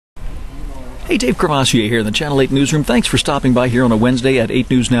Hey, Dave Courvoisier here in the Channel 8 newsroom. Thanks for stopping by here on a Wednesday at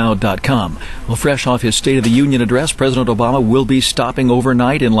 8newsnow.com. Well, fresh off his State of the Union address, President Obama will be stopping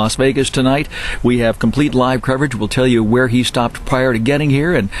overnight in Las Vegas tonight. We have complete live coverage. We'll tell you where he stopped prior to getting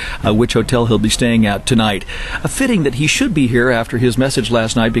here and which hotel he'll be staying at tonight. Fitting that he should be here after his message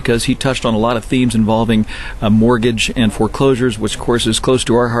last night because he touched on a lot of themes involving mortgage and foreclosures, which, of course, is close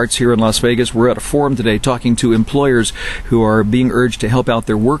to our hearts here in Las Vegas. We're at a forum today talking to employers who are being urged to help out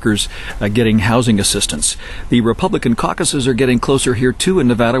their workers getting housing assistance. The Republican caucuses are getting closer here, too, in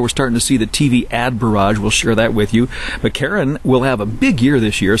Nevada. We're starting to see the TV ad barrage. We'll share that with you. McCarran will have a big year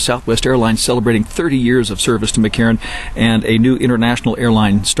this year. Southwest Airlines celebrating 30 years of service to McCarran, and a new international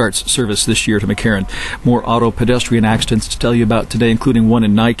airline starts service this year to McCarran. More auto pedestrian accidents to tell you about today, including one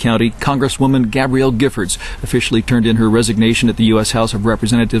in Nye County. Congresswoman Gabrielle Giffords officially turned in her resignation at the U.S. House of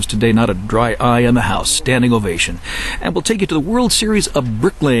Representatives today. Not a dry eye in the House. Standing ovation. And we'll take you to the World Series of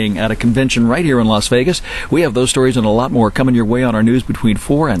Bricklaying at a convention right here in Las Vegas. We have those stories and a lot more coming your way on our news between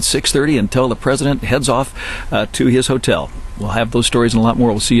 4 and 6:30 until the president heads off to his hotel. We'll have those stories and a lot more.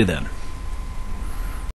 We'll see you then.